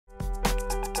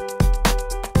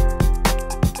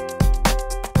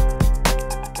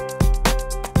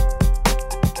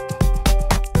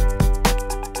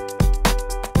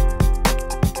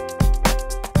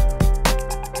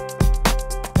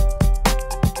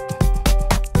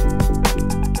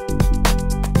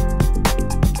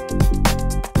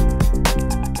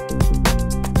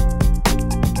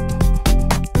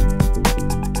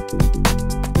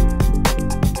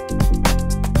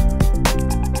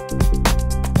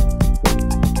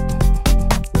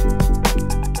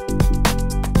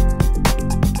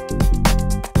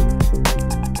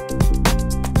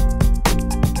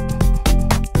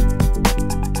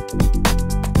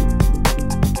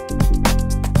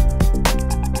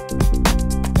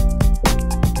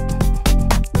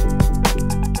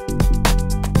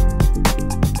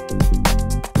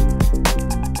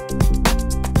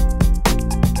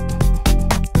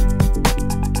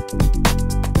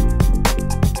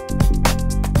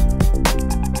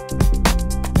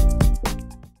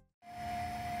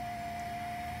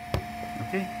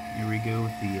go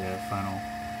with the final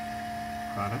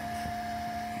product.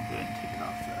 I'll go ahead and take it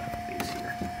off the base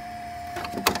here.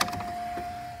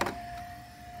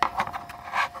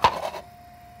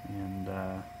 And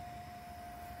I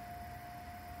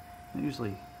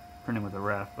usually print it with a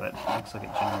raft, but it looks like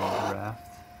it generated a raft.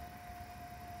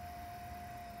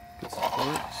 Good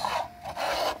supports.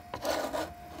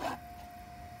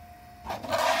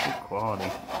 Good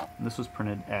quality. And this was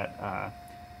printed at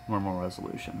normal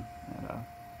resolution at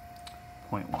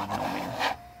 0.1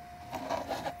 millimeter.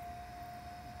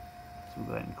 So we'll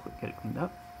go ahead and get it cleaned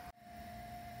up.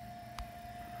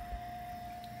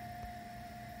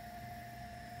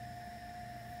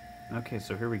 Okay,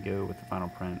 so here we go with the final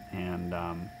print, and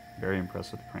very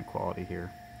impressed with the print quality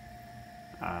here.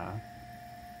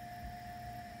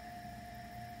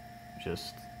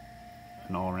 Just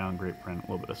an all-around great print. A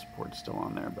little bit of support still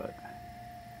on there, but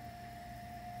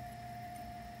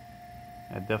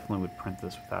I definitely would print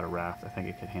this without a raft. I think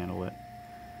it could handle it.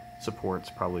 Supports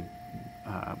probably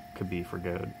could be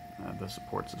forgoed, the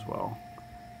supports as well.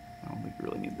 I don't think you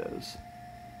really need those.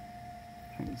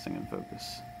 Trying to get this thing in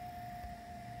focus.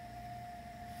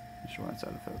 Not sure why it's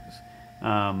out of focus.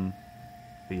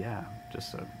 But yeah,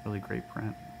 just a really great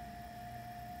print.